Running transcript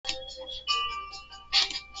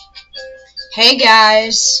Hey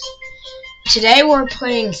guys, today we're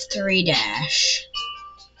playing 3-.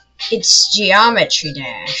 It's Geometry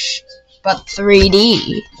Dash, but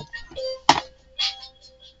 3D.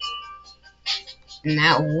 And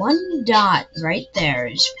that one dot right there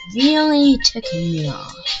is really ticking me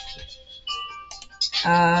off.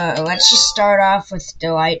 Let's just start off with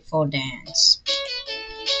Delightful Dance.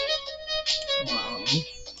 Whoa.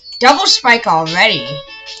 Double spike already.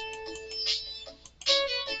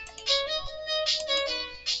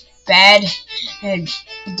 Bad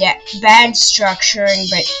structuring,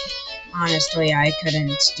 but honestly, I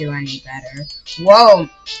couldn't do any better. Whoa!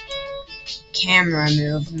 Camera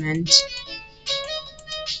movement.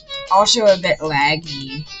 Also a bit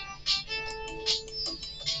laggy.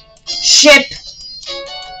 Ship!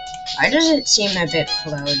 Why does it seem a bit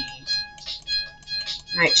floaty?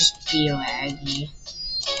 Might just be laggy.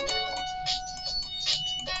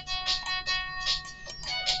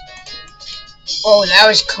 Oh, that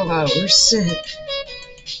was close.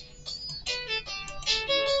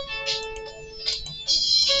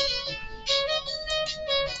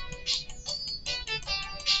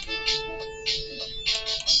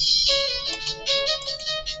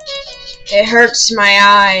 It hurts my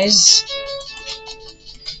eyes.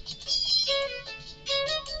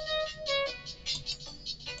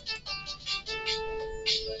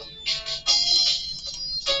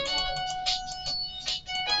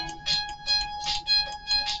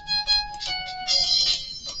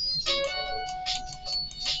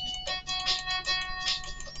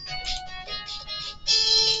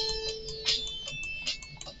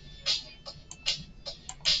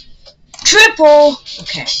 Triple!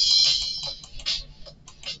 Okay.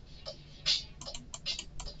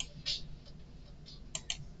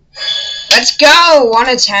 Let's go! One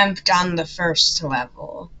attempt on the first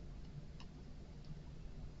level.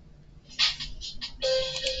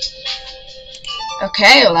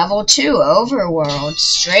 Okay, level 2, Overworld.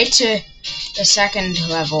 Straight to the second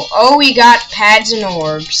level. Oh, we got pads and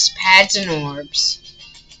orbs. Pads and orbs.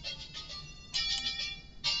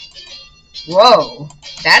 Whoa,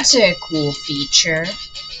 that's a cool feature.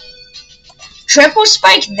 Triple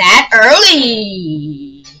spike that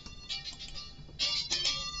early!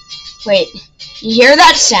 Wait, you hear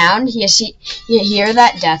that sound? You hear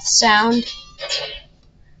that death sound?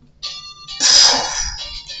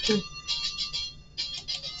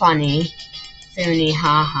 Funny. Funny,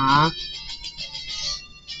 haha.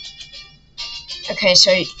 Okay,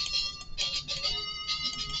 so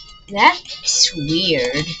that's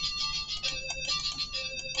weird.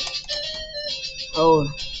 Oh,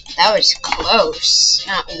 that was close.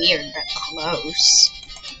 Not weird, but close.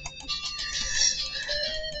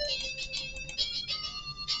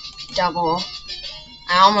 Double.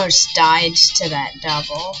 I almost died to that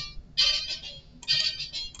double.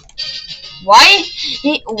 Why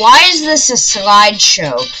is this a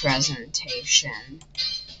slideshow presentation?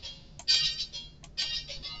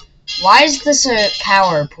 Why is this a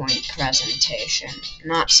PowerPoint presentation?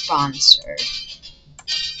 Not sponsored.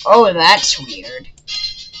 Oh, that's weird.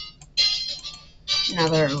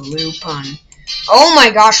 Another loop on. Oh my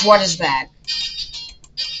gosh, what is that?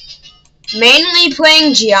 Mainly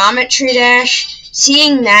playing Geometry Dash,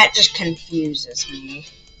 seeing that just confuses me.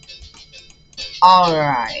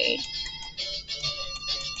 Alright.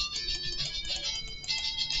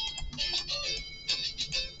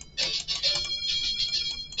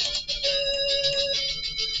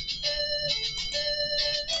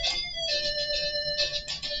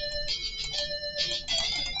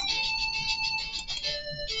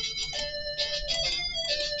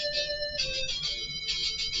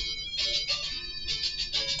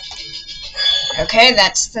 Okay,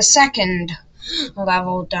 that's the second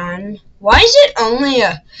level done. Why is it only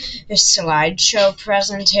a slideshow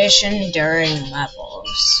presentation during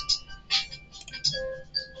levels?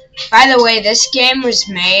 By the way, this game was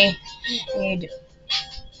made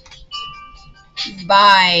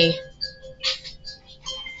by...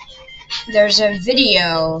 There's a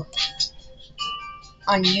video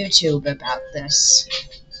on YouTube about this.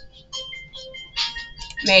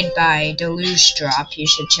 Made by Deluge Drop. You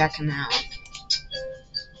should check him out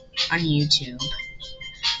on YouTube.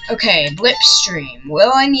 Okay, Blipstream.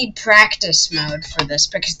 Will I need practice mode for this?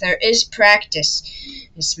 Because there is practice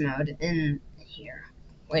mode in here.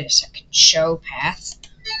 Wait a second. Show path.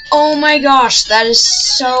 Oh my gosh, that is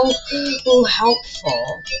so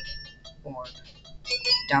helpful. Or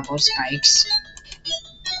double spikes.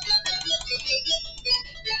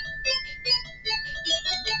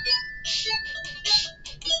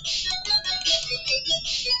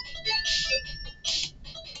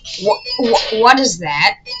 What is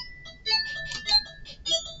that?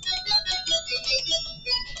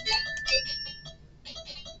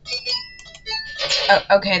 Oh,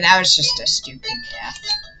 okay, that was just a stupid death.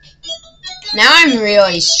 Now I'm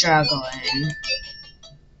really struggling.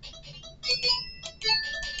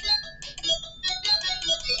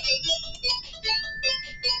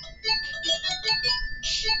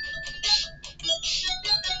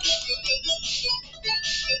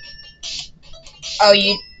 Oh,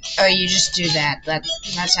 you just do that.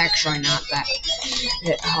 That's actually not that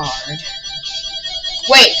hard.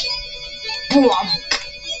 Wait.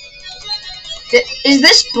 Is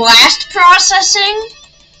this blast processing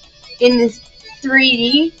in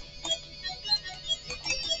 3D?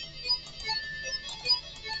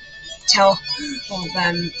 Tell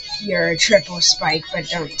them you're a triple spike, but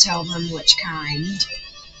don't tell them which kind.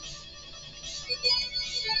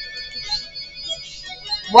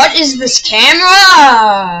 What is this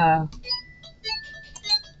camera?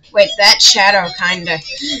 Wait, that shadow kinda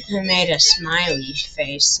made a smiley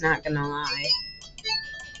face, not gonna lie.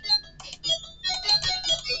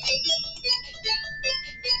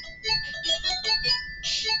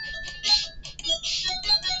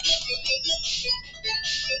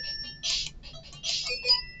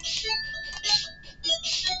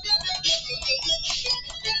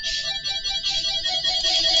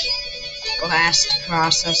 Blast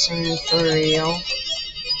processing for real.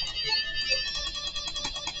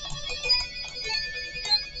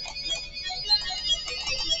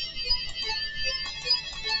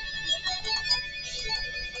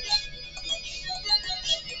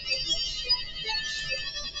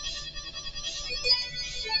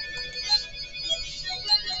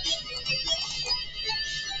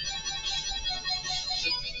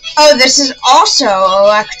 Oh, this is also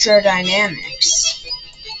electrodynamics,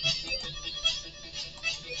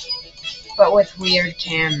 but with weird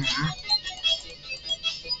camera.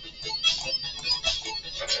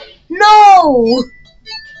 No!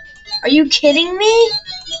 Are you kidding me?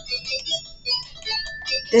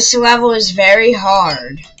 This level is very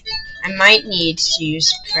hard. I might need to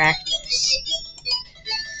use practice.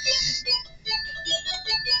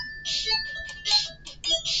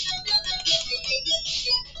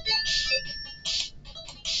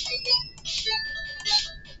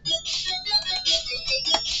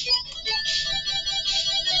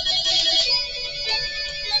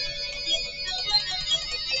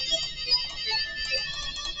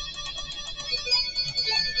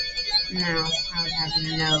 No, I would have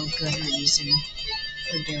no good reason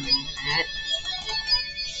for doing that.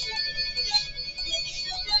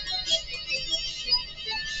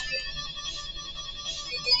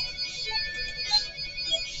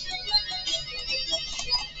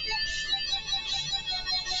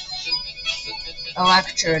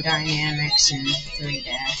 Electrodynamics in 3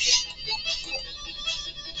 dash.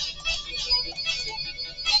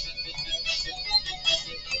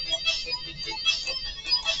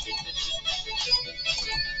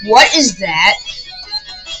 What is that?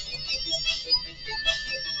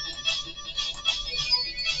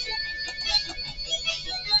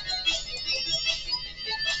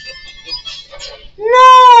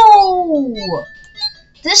 No!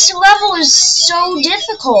 This level is so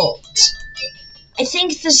difficult. I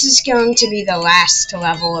think this is going to be the last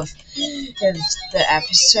level of the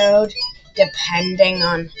episode, depending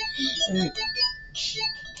on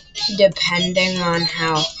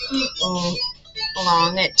how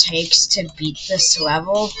long it takes to beat this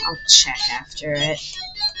level. I'll check after it.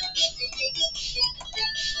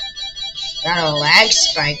 Got a lag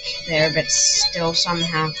spike there, but still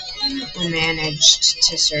somehow managed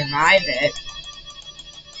to survive it.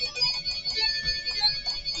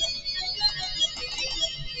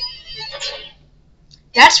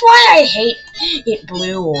 That's why I hate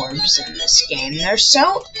blue orbs in this game. Their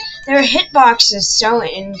hitbox is so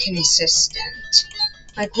inconsistent.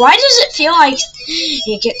 Like, why does it feel like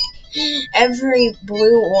every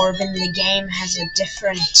blue orb in the game has a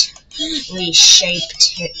differently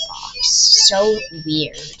shaped hitbox? So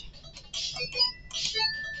weird.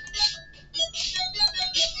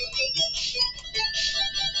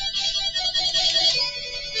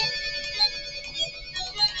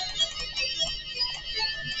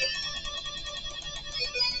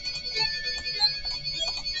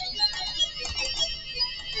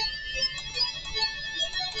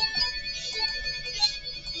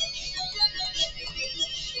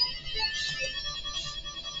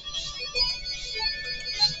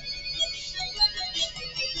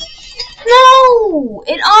 No!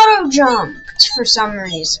 It auto-jumped for some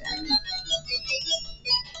reason.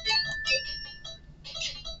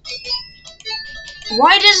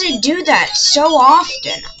 Why does it do that so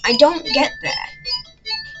often? I don't get that.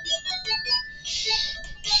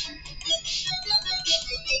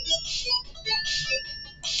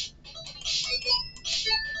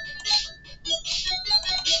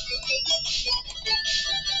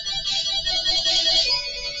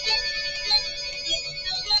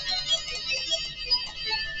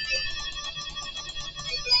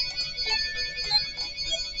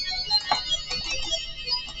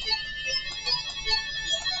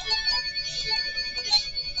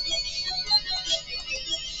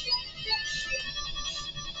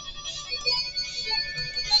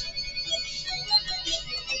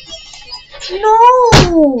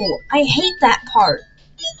 No! I hate that part.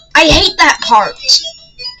 I hate that part.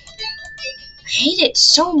 I hate it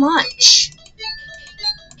so much.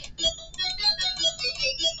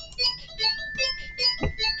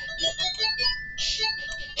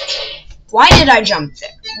 Why did I jump there?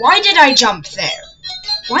 Why did I jump there?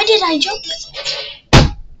 Why did I jump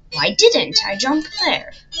there? Why didn't I jump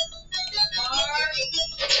there?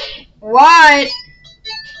 What?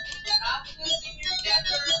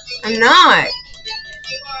 I'm not.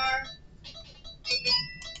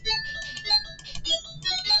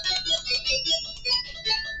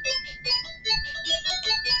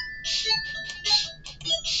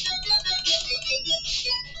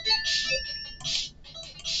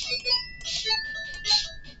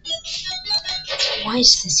 Why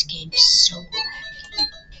is this game so laggy?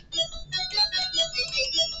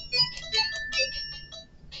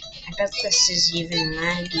 I bet this is even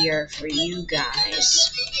laggier for you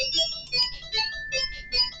guys.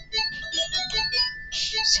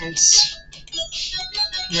 Since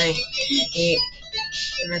my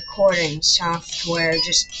recording software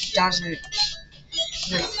just doesn't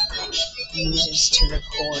refuses to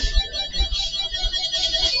record.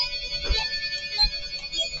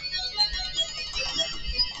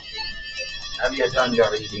 Have you done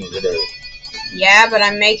your eating today? Yeah, but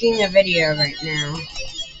I'm making a video right now.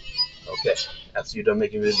 Okay, after you're done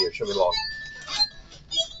making a video, show me log.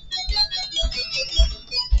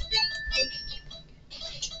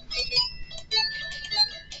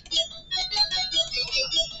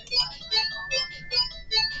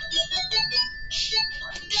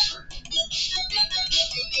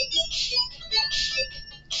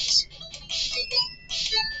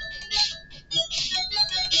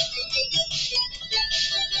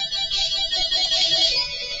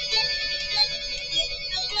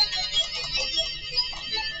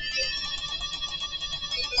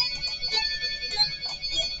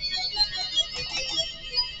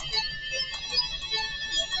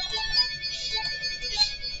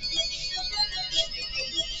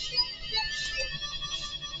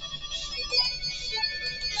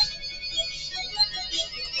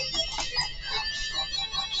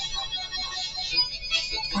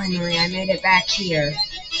 Finally, I made it back here.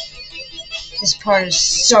 This part is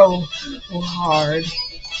so hard.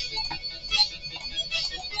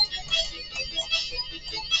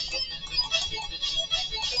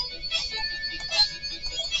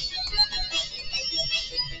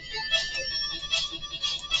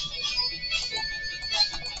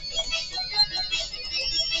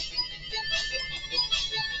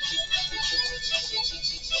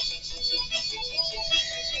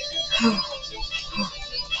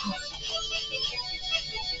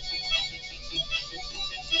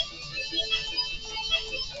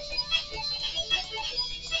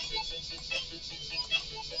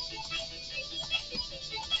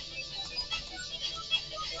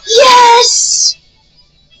 Yes!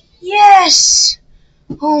 Yes!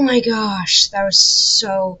 Oh my gosh, that was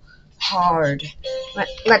so hard.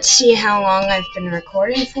 Let's see how long I've been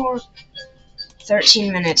recording for.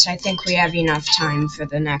 13 minutes. I think we have enough time for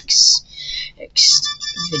the next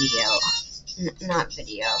video. Not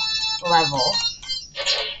video. Level.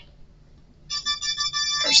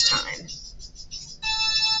 First time.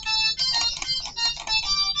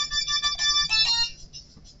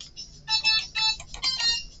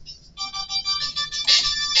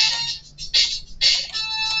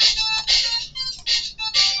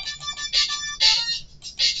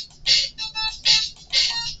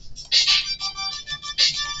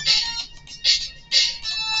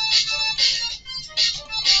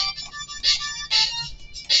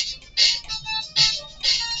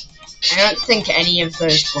 I don't think any of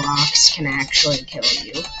those blocks can actually kill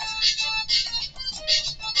you.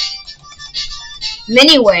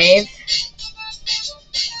 Mini-wave.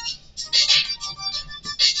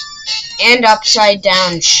 And upside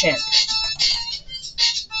down ship.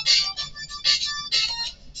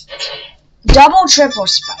 Double triple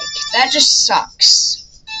spike. That just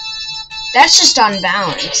sucks. That's just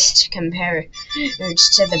unbalanced compared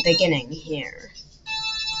to the beginning here.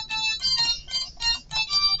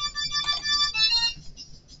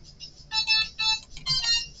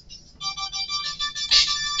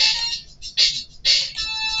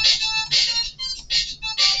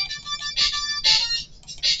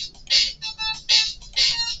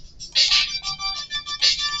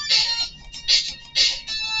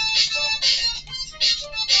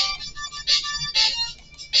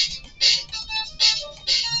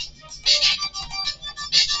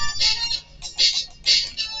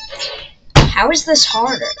 How is this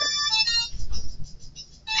harder?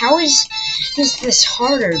 How is this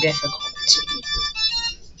harder difficulty?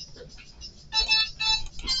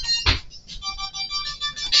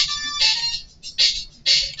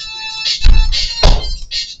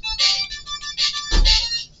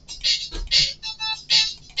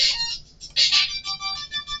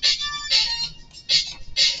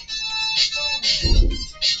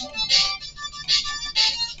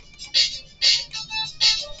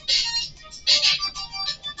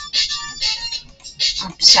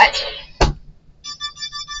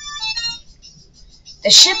 The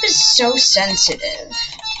ship is so sensitive.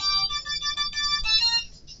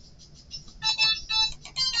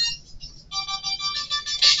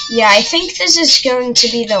 Yeah, I think this is going to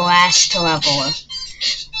be the last level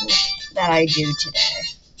that I do today.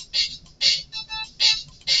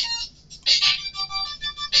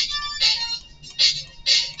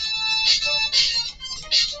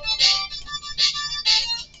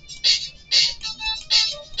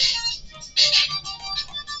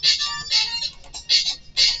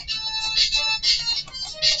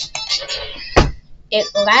 It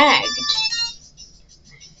lagged.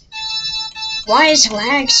 Why is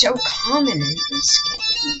lag so common in this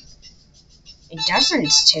game? It doesn't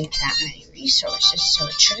take that many resources, so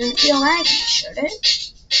it shouldn't be laggy, should it?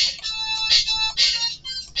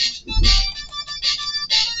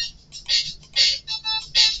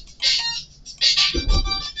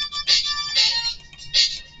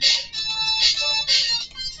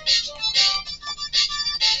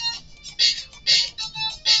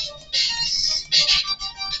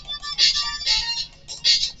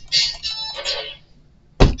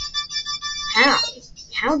 How?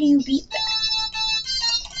 How do you beat that?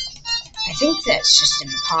 I think that's just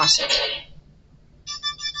impossible.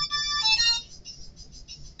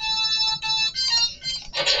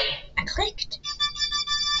 I clicked.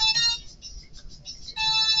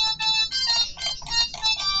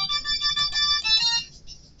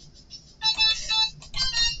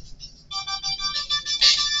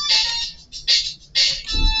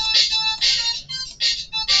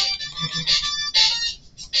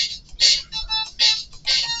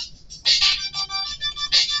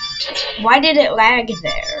 Why did it lag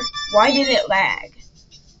there? Why did it lag?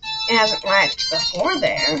 It hasn't lagged before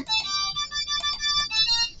there.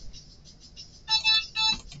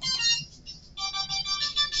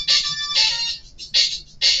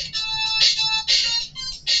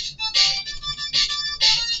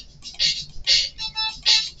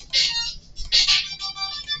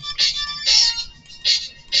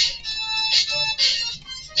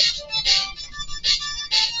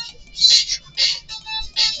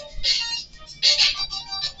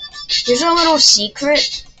 Here's a little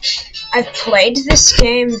secret. I've played this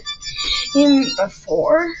game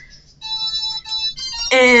before,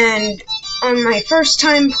 and on my first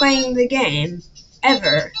time playing the game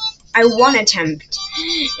ever, I attempted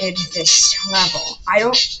this level.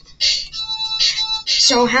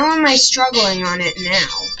 So how am I struggling on it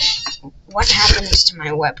now? What happens to my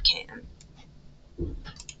webcam?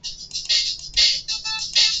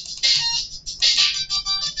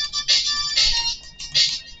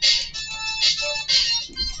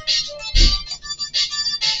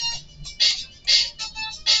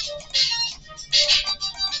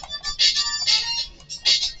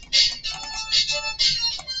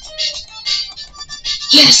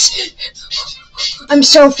 Yes! I'm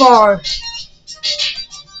so far!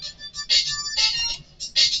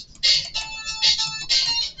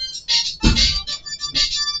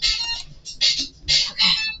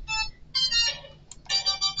 Okay.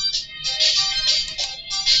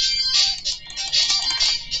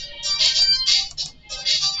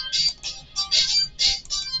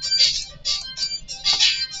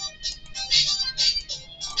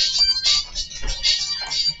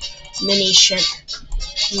 Mini ship.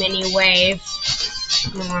 Mini wave,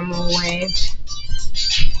 normal wave.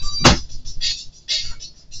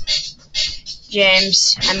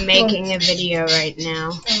 James, I'm making a video right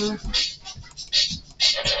now.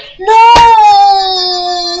 No!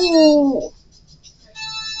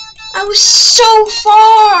 I was so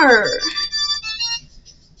far!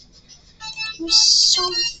 I was so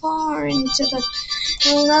far into the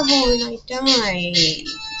level and I died.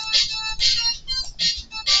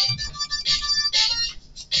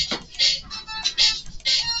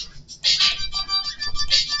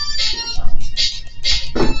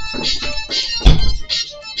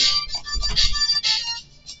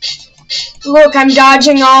 Look, I'm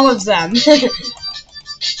dodging all of them.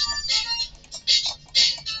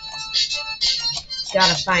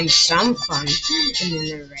 Gotta find some fun in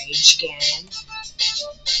the rage game.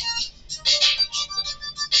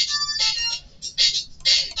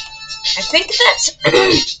 I think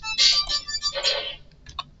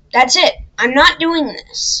that's it. I'm not doing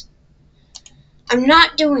this. I'm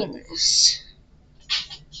not doing this.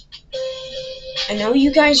 I know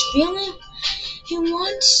you guys really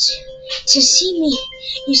want to see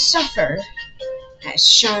me suffer, as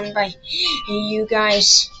shown by you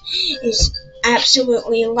guys is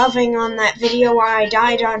absolutely loving on that video where I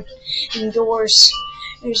died on door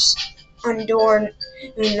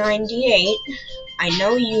 98. I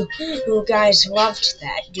know you guys loved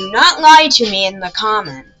that. Do not lie to me in the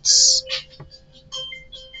comments.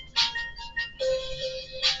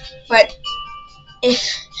 But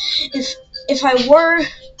if I were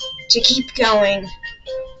to keep going,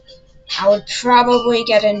 I would probably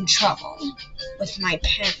get in trouble with my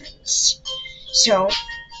parents. So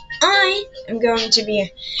I am going to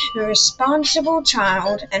be a responsible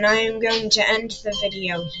child, and I am going to end the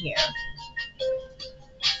video here.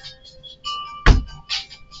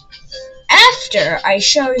 After I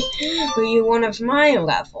show you one of my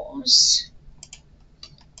levels.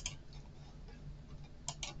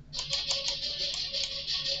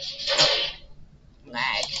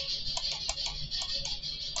 Lag.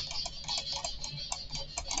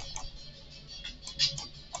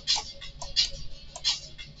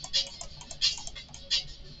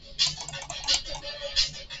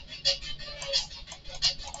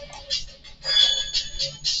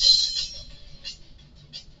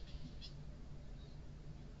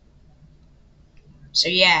 So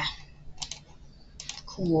yeah.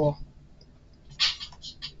 Cool.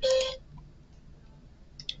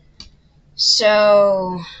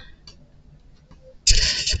 So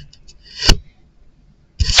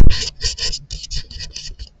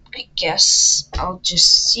I guess I'll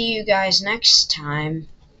just see you guys next time.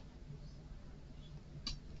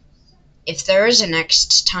 If there is a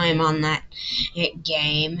next time on that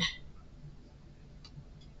game.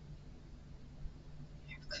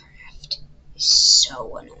 Aircraft is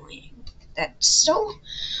so annoying. That's so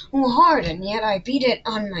hard, and yet I beat it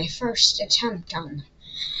on my first attempt, on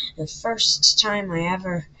the first time I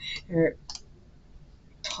ever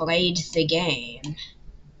played the game.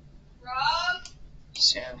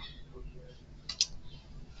 So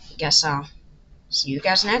I guess I'll see you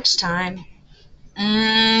guys next time.